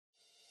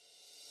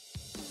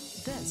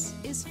This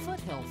is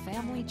Foothill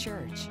Family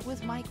Church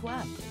with Mike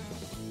Webb.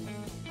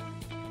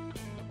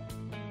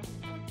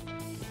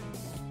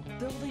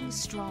 Building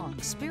strong,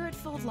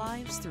 spirit-filled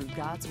lives through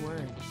God's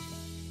Word.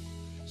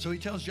 So he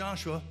tells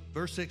Joshua,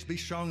 verse 6, be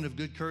strong and of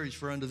good courage,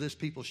 for unto this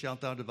people shalt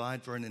thou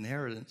divide for an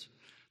inheritance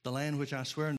the land which I swear unto